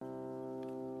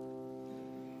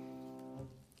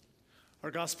Our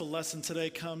gospel lesson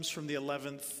today comes from the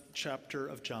 11th chapter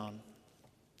of John.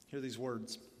 Hear these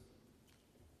words.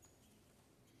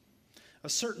 A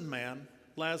certain man,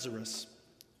 Lazarus,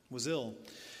 was ill.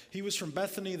 He was from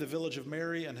Bethany, the village of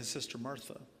Mary and his sister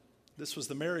Martha. This was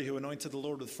the Mary who anointed the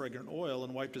Lord with fragrant oil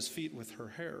and wiped his feet with her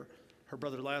hair. Her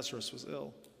brother Lazarus was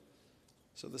ill.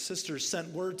 So the sisters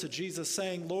sent word to Jesus,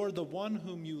 saying, "Lord, the one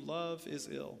whom you love is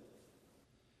ill."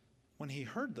 When he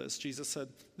heard this, Jesus said,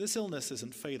 "This illness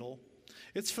isn't fatal.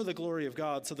 It's for the glory of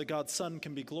God, so that God's Son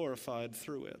can be glorified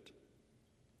through it."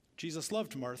 Jesus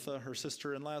loved Martha, her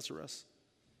sister, and Lazarus.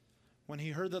 When he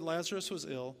heard that Lazarus was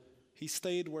ill, he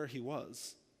stayed where he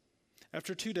was.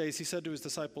 After 2 days, he said to his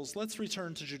disciples, "Let's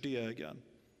return to Judea again."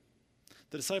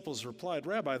 The disciples replied,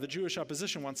 "Rabbi, the Jewish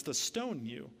opposition wants to stone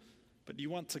you, but you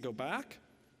want to go back?"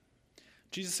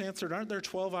 Jesus answered, "Aren't there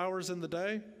 12 hours in the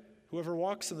day? Whoever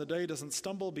walks in the day doesn't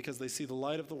stumble because they see the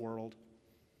light of the world.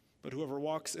 But whoever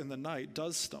walks in the night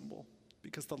does stumble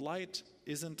because the light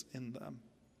isn't in them."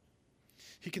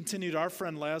 He continued, "Our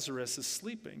friend Lazarus is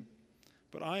sleeping,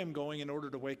 but I am going in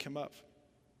order to wake him up."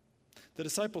 The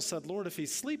disciples said, "Lord, if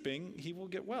he's sleeping, he will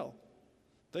get well."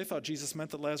 They thought Jesus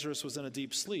meant that Lazarus was in a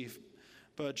deep sleep,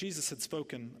 but Jesus had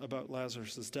spoken about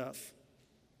Lazarus' death.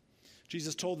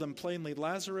 Jesus told them plainly,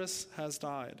 "Lazarus has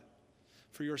died.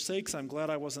 For your sakes, I'm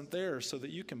glad I wasn't there so that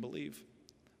you can believe.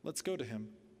 Let's go to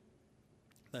him."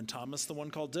 Then Thomas, the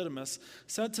one called Didymus,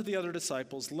 said to the other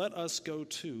disciples, "Let us go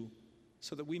too,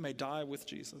 so that we may die with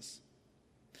Jesus."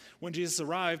 When Jesus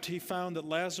arrived, he found that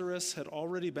Lazarus had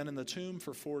already been in the tomb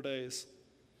for 4 days.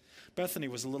 Bethany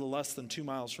was a little less than 2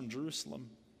 miles from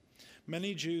Jerusalem.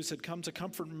 Many Jews had come to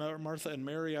comfort Martha and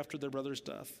Mary after their brother's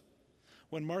death.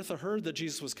 When Martha heard that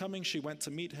Jesus was coming, she went to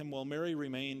meet him while Mary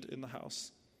remained in the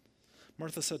house.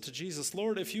 Martha said to Jesus,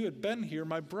 "Lord, if you had been here,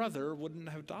 my brother wouldn't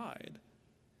have died.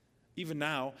 Even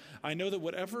now, I know that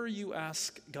whatever you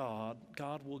ask God,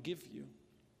 God will give you."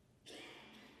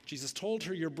 Jesus told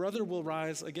her, "Your brother will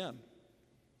rise again."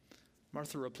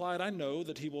 Martha replied, "I know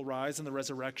that he will rise in the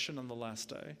resurrection on the last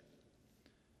day."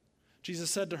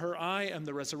 Jesus said to her, "I am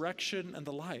the resurrection and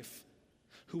the life.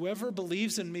 Whoever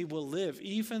believes in me will live,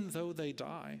 even though they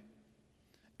die.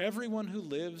 Everyone who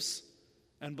lives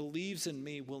and believes in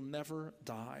me will never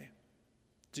die.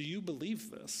 Do you believe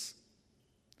this?"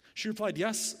 She replied,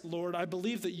 "Yes, Lord, I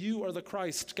believe that you are the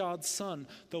Christ, God's Son,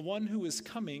 the one who is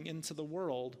coming into the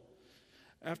world."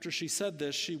 After she said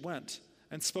this, she went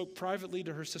and spoke privately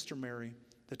to her sister Mary,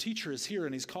 "The teacher is here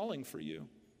and he's calling for you."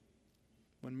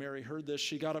 When Mary heard this,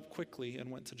 she got up quickly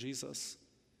and went to Jesus.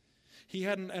 He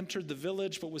hadn't entered the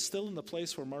village, but was still in the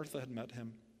place where Martha had met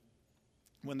him.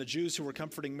 When the Jews who were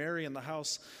comforting Mary in the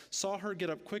house saw her get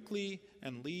up quickly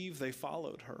and leave, they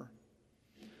followed her.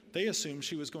 They assumed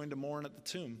she was going to mourn at the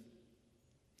tomb.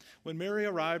 When Mary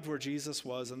arrived where Jesus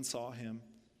was and saw him,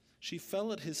 she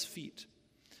fell at his feet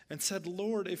and said,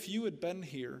 "Lord, if you had been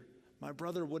here, my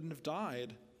brother wouldn't have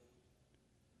died."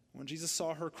 When Jesus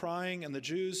saw her crying and the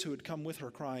Jews who had come with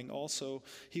her crying also,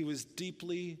 he was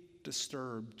deeply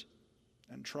disturbed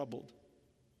and troubled.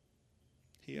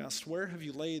 He asked, "Where have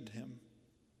you laid him?"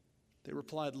 They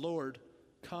replied, "Lord,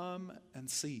 come and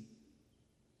see."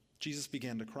 Jesus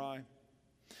began to cry.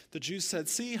 The Jews said,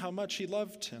 "See how much he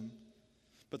loved him."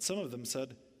 But some of them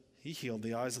said, "He healed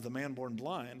the eyes of the man born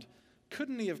blind.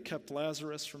 Couldn't he have kept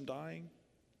Lazarus from dying?"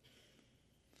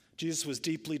 Jesus was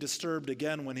deeply disturbed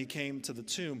again when he came to the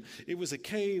tomb. It was a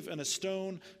cave, and a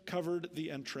stone covered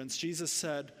the entrance. Jesus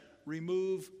said,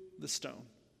 "Remove the stone."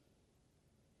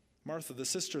 Martha, the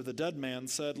sister of the dead man,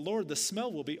 said, "Lord, the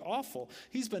smell will be awful.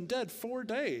 He's been dead 4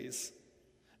 days."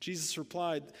 Jesus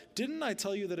replied, "Didn't I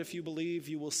tell you that if you believe,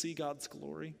 you will see God's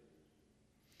glory?"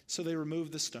 So they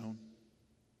removed the stone.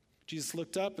 Jesus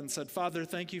looked up and said, "Father,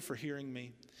 thank you for hearing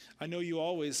me. I know you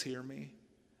always hear me.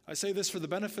 I say this for the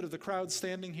benefit of the crowd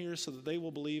standing here so that they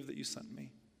will believe that you sent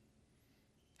me."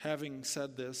 Having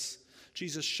said this,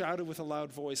 Jesus shouted with a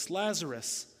loud voice,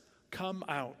 "Lazarus, come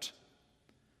out."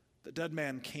 The dead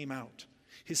man came out,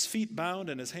 his feet bound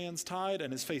and his hands tied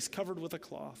and his face covered with a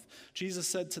cloth. Jesus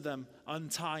said to them,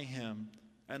 "Untie him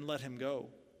and let him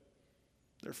go."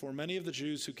 Therefore many of the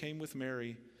Jews who came with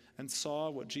Mary and saw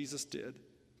what Jesus did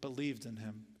believed in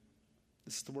him.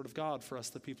 This is the word of God for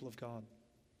us, the people of God.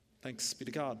 Thanks be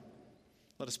to God.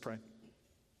 Let us pray.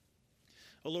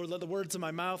 O Lord, let the words of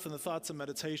my mouth and the thoughts and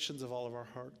meditations of all of our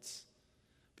hearts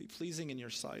be pleasing in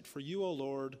your sight. For you, O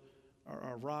Lord, are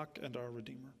our rock and our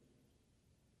Redeemer.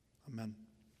 Amen.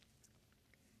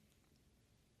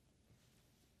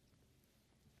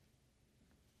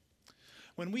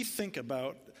 When we think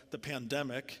about the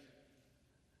pandemic,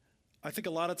 I think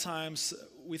a lot of times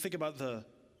we think about the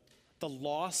the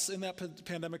loss in that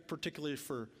pandemic, particularly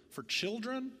for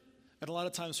children, and a lot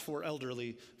of times for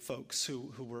elderly folks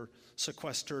who were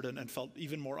sequestered and felt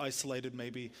even more isolated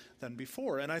maybe than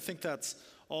before. And I think that's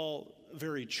all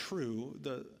very true.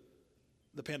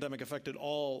 The pandemic affected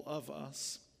all of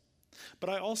us. But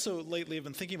I also lately have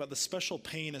been thinking about the special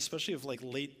pain, especially of like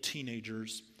late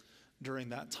teenagers during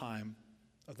that time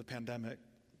of the pandemic.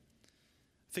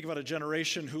 Think about a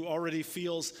generation who already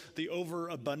feels the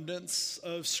overabundance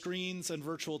of screens and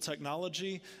virtual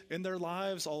technology in their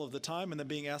lives all of the time, and then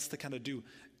being asked to kind of do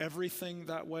everything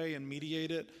that way and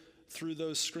mediate it through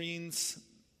those screens.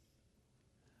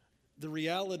 The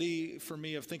reality for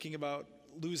me of thinking about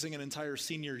losing an entire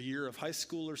senior year of high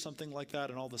school or something like that,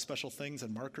 and all the special things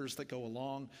and markers that go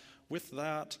along with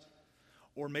that,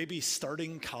 or maybe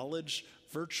starting college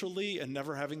virtually and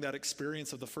never having that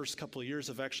experience of the first couple of years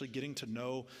of actually getting to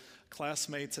know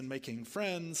classmates and making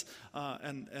friends,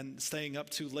 and staying up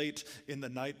too late in the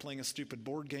night playing a stupid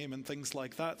board game and things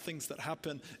like that, things that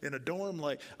happen in a dorm.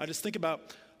 Like, I just think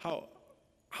about how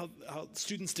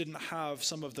students didn't have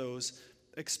some of those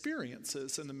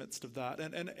experiences in the midst of that.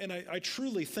 And I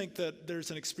truly think that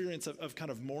there's an experience of kind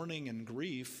of mourning and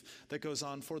grief that goes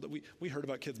on for that. We heard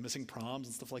about kids missing proms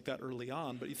and stuff like that early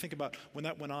on, but you think about when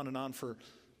that went on and on for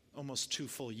almost 2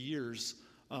 full years,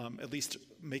 at least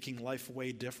making life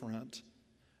way different.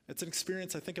 It's an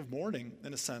experience, I think, of mourning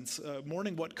in a sense,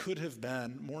 mourning what could have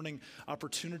been, mourning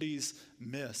opportunities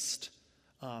missed.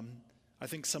 I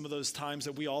think some of those times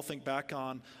that we all think back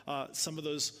on, some of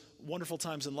those wonderful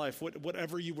times in life,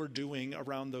 whatever you were doing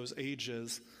around those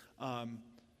ages,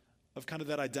 of kind of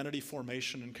that identity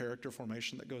formation and character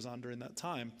formation that goes on during that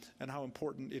time, and how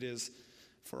important it is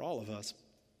for all of us.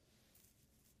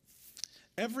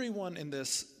 Everyone in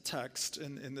this text,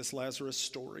 in this Lazarus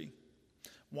story,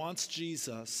 wants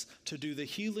Jesus to do the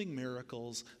healing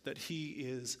miracles that he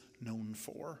is known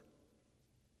for.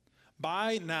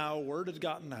 By now, word had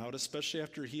gotten out, especially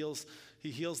after he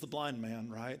heals the blind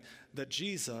man, right? That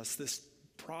Jesus, this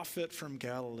prophet from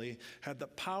Galilee, had the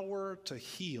power to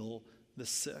heal the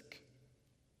sick.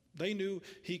 They knew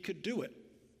he could do it,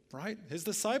 right? His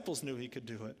disciples knew he could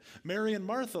do it. Mary and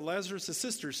Martha, Lazarus'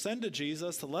 sisters, send to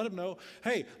Jesus to let him know,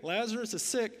 hey, Lazarus is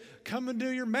sick. Come and do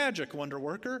your magic, wonder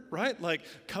worker, right? Like,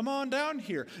 come on down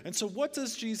here. And so what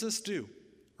does Jesus do,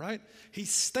 right? He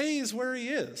stays where he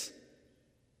is.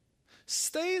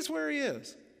 Stays where he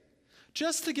is,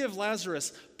 just to give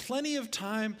Lazarus plenty of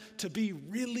time to be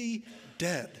really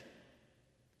dead.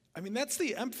 I mean, that's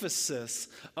the emphasis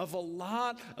of a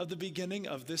lot of the beginning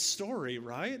of this story,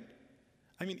 right?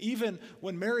 I mean, even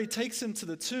when Mary takes him to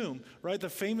the tomb, right, the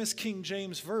famous King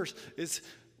James verse is,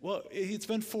 well, it's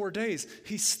been 4 days.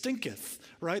 He stinketh,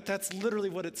 right? That's literally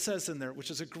what it says in there,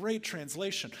 which is a great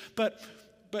translation. But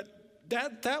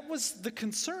that was the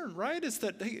concern, right? Is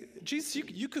that, hey, Jesus,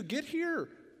 you could get here.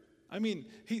 I mean,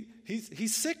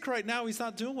 he's sick right now. He's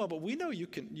not doing well, but we know you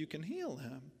can heal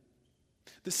him.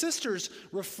 The sisters'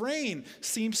 refrain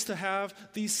seems to have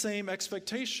these same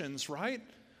expectations, right?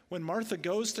 When Martha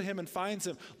goes to him and finds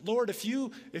him, Lord, if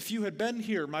you had been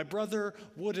here, my brother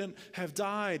wouldn't have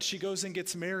died. She goes and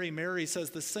gets Mary. Mary says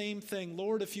the same thing.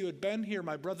 Lord, if you had been here,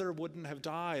 my brother wouldn't have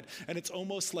died. And it's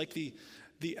almost like the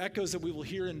echoes that we will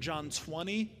hear in John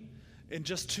 20 in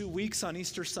just 2 weeks on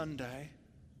Easter Sunday.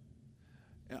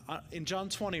 In John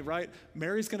 20, right,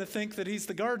 Mary's going to think that he's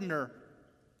the gardener,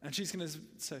 and she's going to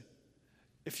say,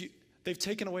 they've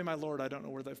taken away my Lord, I don't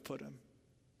know where they've put him.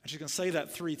 And she's going to say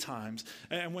that 3 times.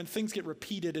 And when things get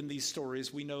repeated in these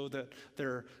stories, we know that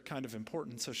they're kind of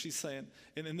important. So she's saying,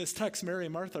 in this text, Mary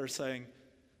and Martha are saying,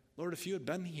 Lord, if you had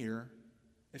been here,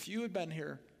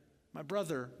 my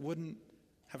brother wouldn't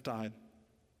have died.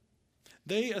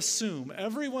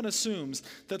 Everyone assumes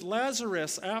that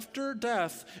Lazarus after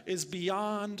death is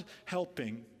beyond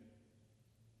helping,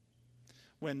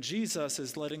 when Jesus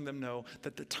is letting them know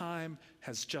that the time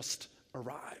has just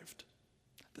arrived.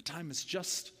 The time has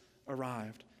just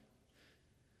arrived.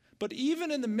 But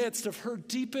even in the midst of her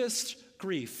deepest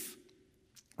grief,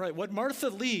 right, what Martha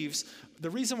leaves, the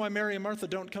reason why Mary and Martha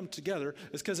don't come together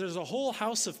is because there's a whole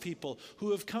house of people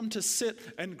who have come to sit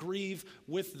and grieve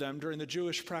with them during the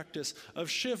Jewish practice of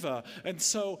Shiva. And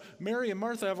so Mary and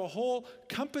Martha have a whole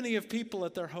company of people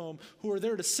at their home who are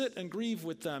there to sit and grieve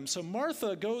with them. So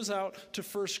Martha goes out to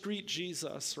first greet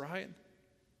Jesus, right?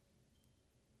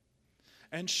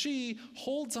 And she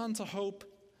holds on to hope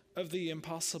of the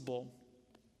impossible.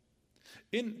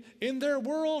 In their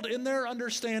world, in their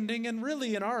understanding, and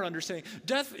really in our understanding,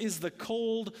 death is the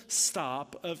cold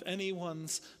stop of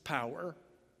anyone's power.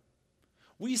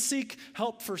 We seek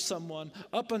help for someone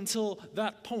up until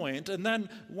that point, and then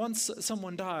once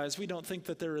someone dies, we don't think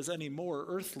that there is any more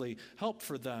earthly help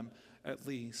for them, at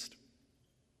least.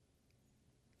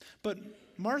 But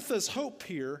Martha's hope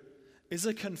here is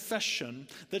a confession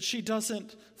that she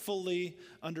doesn't fully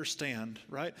understand,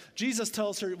 right? Jesus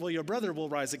tells her, well, your brother will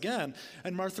rise again.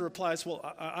 And Martha replies,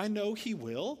 well, I know he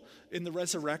will in the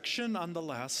resurrection on the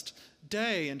last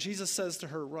day. And Jesus says to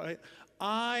her, right,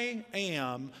 I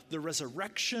am the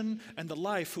resurrection and the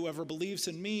life. Whoever believes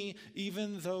in me,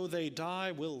 even though they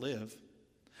die, will live.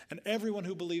 And everyone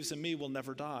who believes in me will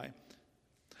never die.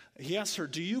 He asks her,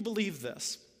 do you believe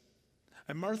this?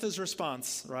 And Martha's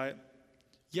response, right?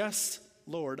 Yes,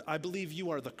 Lord, I believe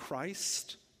you are the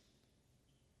Christ,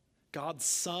 God's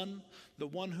Son, the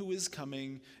one who is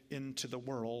coming into the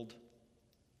world.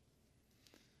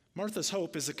 Martha's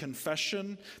hope is a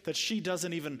confession that she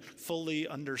doesn't even fully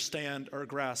understand or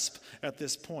grasp at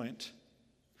this point.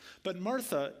 But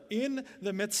Martha, in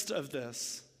the midst of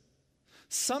this,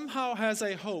 somehow has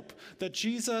a hope that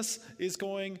Jesus is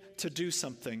going to do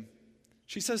something.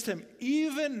 She says to him,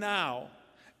 even now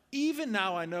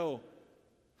I know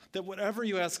that whatever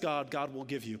you ask God, God will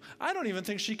give you. I don't even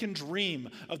think she can dream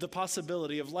of the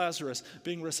possibility of Lazarus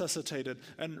being resuscitated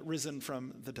and risen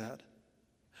from the dead.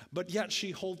 But yet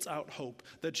she holds out hope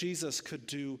that Jesus could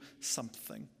do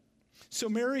something. So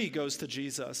Mary goes to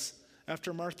Jesus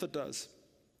after Martha does,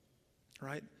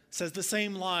 right? Says the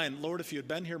same line, Lord, if you had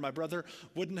been here, my brother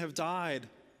wouldn't have died.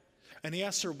 And he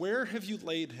asks her, where have you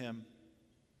laid him?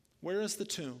 Where is the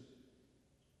tomb?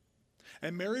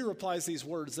 And Mary replies these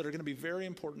words that are going to be very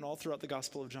important all throughout the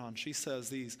Gospel of John. She says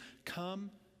these,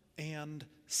 come and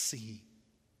see.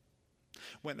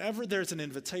 Whenever there's an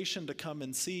invitation to come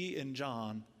and see in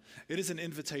John, it is an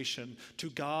invitation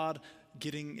to God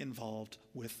getting involved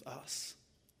with us.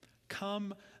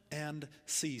 Come and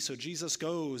see. So Jesus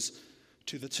goes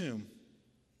to the tomb.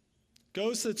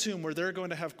 Goes to the tomb where they're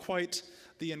going to have quite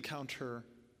the encounter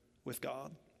with God.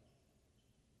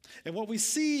 And what we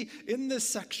see in this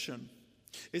section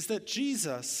is that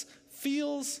Jesus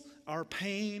feels our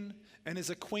pain and is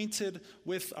acquainted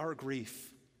with our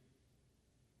grief.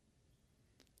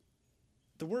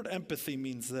 The word empathy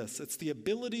means this. It's the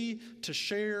ability to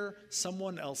share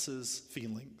someone else's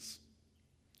feelings.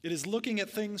 It is looking at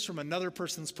things from another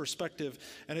person's perspective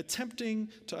and attempting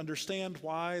to understand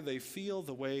why they feel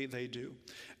the way they do.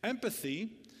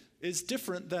 Empathy is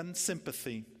different than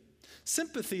sympathy.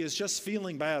 Sympathy is just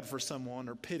feeling bad for someone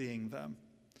or pitying them.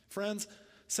 Friends,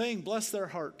 saying bless their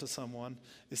heart to someone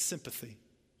is sympathy.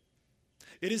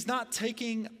 It is not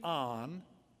taking on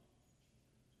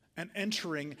and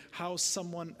entering how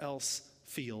someone else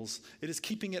feels. It is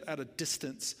keeping it at a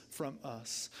distance from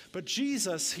us. But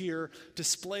Jesus here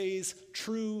displays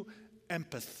true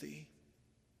empathy.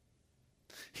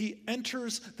 He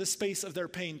enters the space of their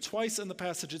pain. Twice in the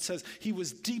passage it says he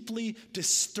was deeply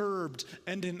disturbed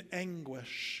and in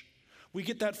anguish. We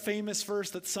get that famous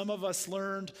verse that some of us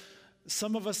learned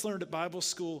at Bible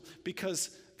school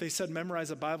because they said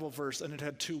memorize a Bible verse and it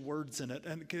had 2 words in it,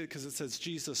 and because it says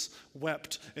Jesus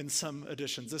wept in some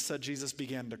editions. This said Jesus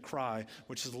began to cry,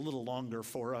 which is a little longer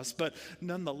for us, but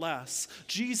nonetheless,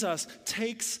 Jesus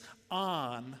takes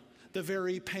on the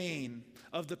very pain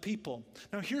of the people.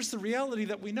 Now here's the reality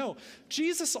that we know.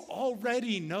 Jesus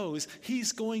already knows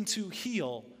he's going to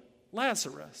heal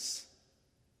Lazarus.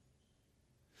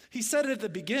 He said it at the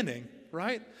beginning,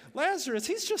 right? Lazarus,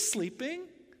 he's just sleeping.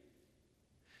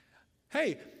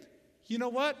 Hey, you know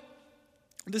what?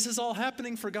 This is all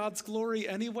happening for God's glory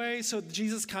anyway, so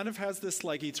Jesus kind of has this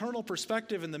like eternal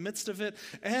perspective in the midst of it,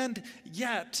 and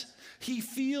yet he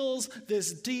feels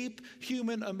this deep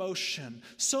human emotion,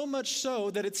 so much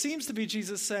so that it seems to be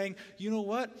Jesus saying, you know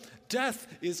what? Death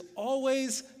is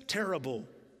always terrible.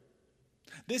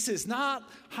 This is not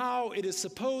how it is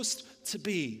supposed to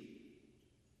be.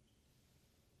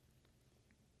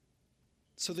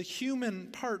 So the human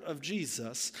part of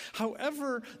Jesus,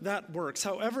 however that works,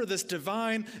 however this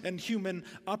divine and human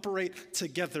operate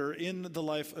together in the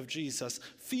life of Jesus,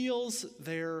 feels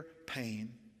their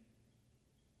pain.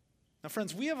 Now,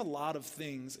 friends, we have a lot of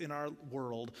things in our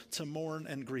world to mourn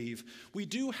and grieve. We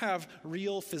do have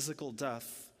real physical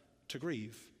death to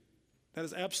grieve. That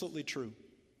is absolutely true.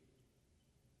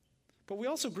 But we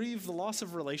also grieve the loss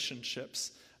of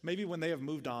relationships, maybe when they have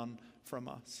moved on from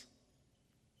us.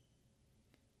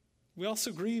 We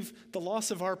also grieve the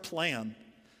loss of our plan.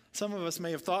 Some of us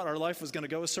may have thought our life was going to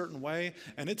go a certain way,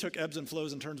 and it took ebbs and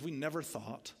flows and turns we never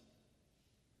thought.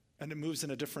 And it moves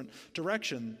in a different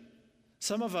direction.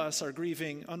 Some of us are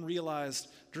grieving unrealized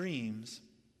dreams.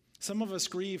 Some of us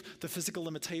grieve the physical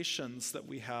limitations that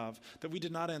we have, that we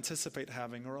did not anticipate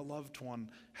having or a loved one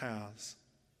has.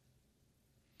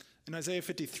 In Isaiah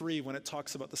 53, when it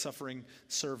talks about the suffering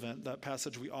servant, that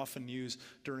passage we often use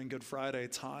during Good Friday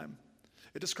time,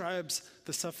 it describes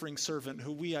the suffering servant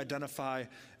who we identify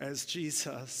as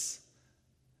Jesus,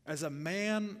 as a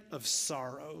man of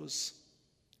sorrows,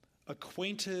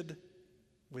 acquainted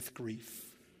with grief.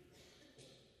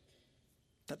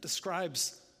 That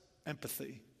describes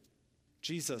empathy.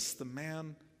 Jesus, the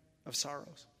man of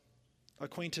sorrows,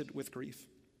 acquainted with grief.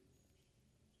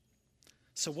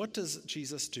 So what does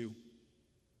Jesus do?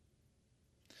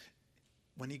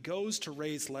 When he goes to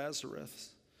raise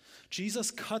Lazarus,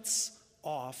 Jesus cuts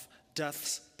off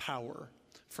death's power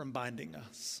from binding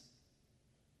us.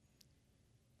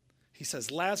 He says,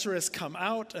 "Lazarus, come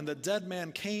out," and the dead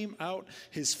man came out,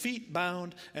 his feet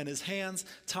bound and his hands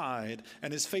tied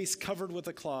and his face covered with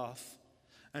a cloth.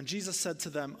 And Jesus said to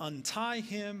them, "Untie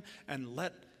him and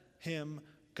let him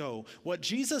go." What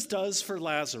Jesus does for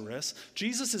Lazarus,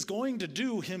 Jesus is going to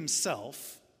do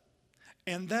himself,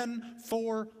 and then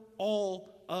for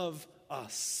all of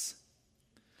us.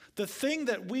 The thing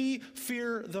that we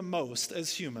fear the most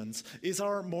as humans is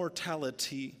our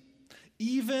mortality.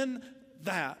 Even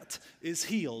that is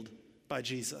healed by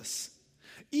Jesus.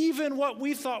 Even what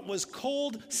we thought was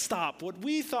cold stop, what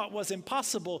we thought was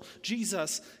impossible,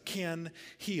 Jesus can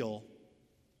heal.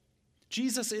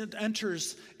 Jesus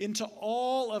enters into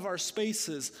all of our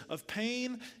spaces of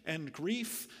pain and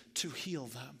grief to heal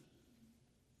them.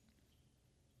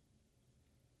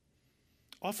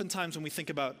 Oftentimes when we think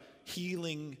about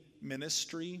healing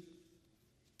ministry,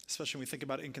 especially when we think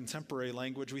about it in contemporary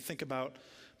language, we think about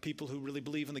people who really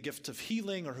believe in the gift of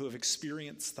healing or who have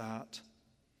experienced that.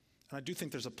 And I do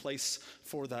think there's a place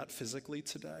for that physically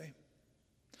today.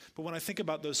 But when I think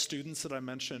about those students that I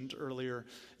mentioned earlier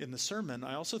in the sermon,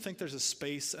 I also think there's a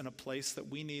space and a place that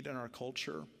we need in our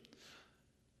culture,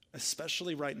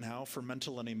 especially right now, for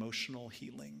mental and emotional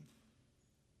healing.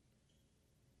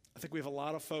 I think we have a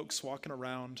lot of folks walking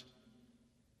around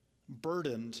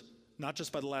burdened, not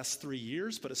just by the last 3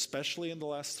 years, but especially in the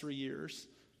last 3 years,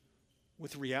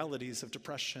 with realities of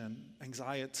depression,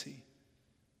 anxiety,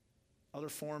 other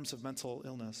forms of mental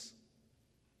illness,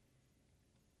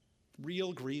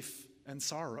 real grief and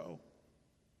sorrow.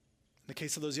 In the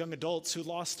case of those young adults who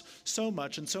lost so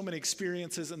much and so many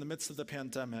experiences in the midst of the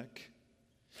pandemic,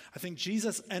 I think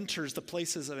Jesus enters the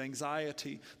places of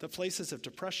anxiety, the places of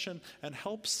depression, and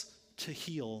helps to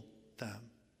heal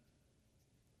them.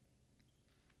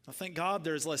 Now, thank God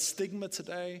there's less stigma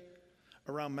today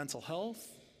around mental health,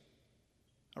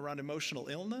 around emotional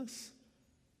illness.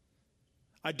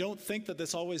 I don't think that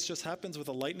this always just happens with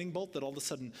a lightning bolt that all of a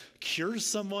sudden cures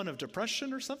someone of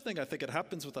depression or something. I think it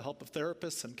happens with the help of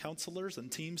therapists and counselors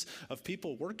and teams of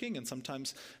people working, and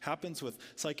sometimes happens with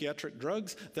psychiatric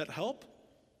drugs that help.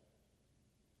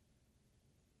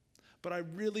 But I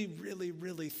really, really,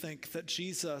 really think that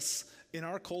Jesus, in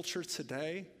our culture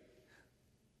today,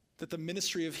 that the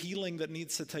ministry of healing that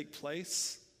needs to take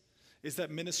place is that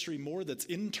ministry more that's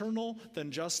internal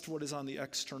than just what is on the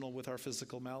external with our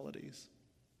physical maladies.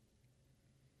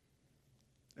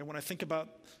 And when I think about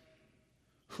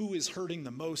who is hurting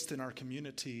the most in our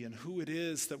community and who it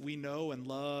is that we know and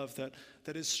love that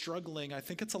is struggling, I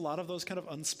think it's a lot of those kind of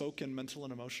unspoken mental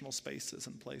and emotional spaces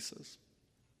and places.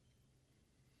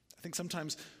 I think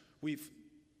sometimes we've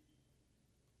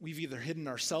either hidden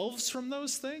ourselves from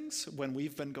those things when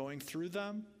we've been going through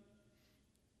them,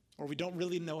 or we don't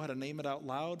really know how to name it out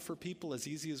loud for people as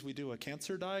easy as we do a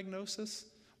cancer diagnosis,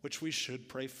 which we should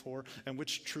pray for and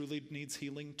which truly needs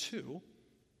healing too.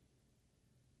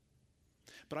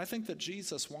 But I think that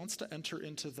Jesus wants to enter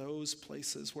into those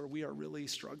places where we are really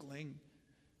struggling,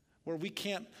 where we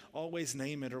can't always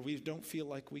name it or we don't feel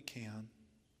like we can.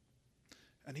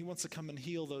 And he wants to come and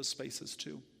heal those spaces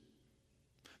too,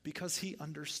 because he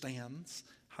understands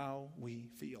how we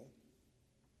feel.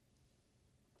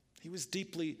 He was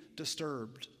deeply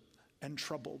disturbed and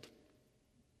troubled.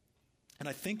 And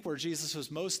I think where Jesus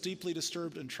was most deeply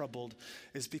disturbed and troubled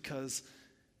is because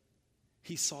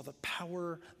he saw the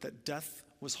power that death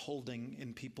was holding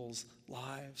in people's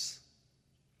lives.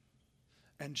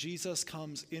 And Jesus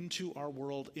comes into our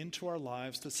world, into our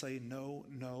lives to say, no,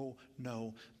 no,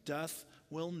 no. Death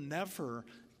will never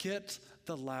get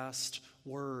the last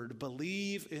word.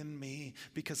 Believe in me,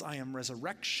 because I am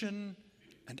resurrection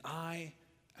and I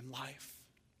am life.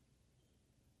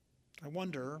 I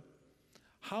wonder,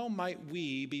 how might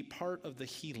we be part of the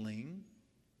healing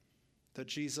that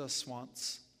Jesus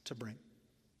wants to bring?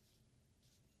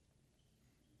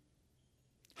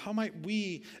 How might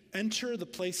we enter the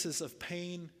places of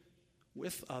pain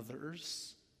with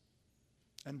others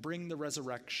and bring the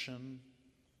resurrection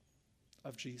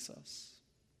of Jesus.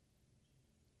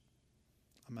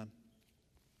 Amen.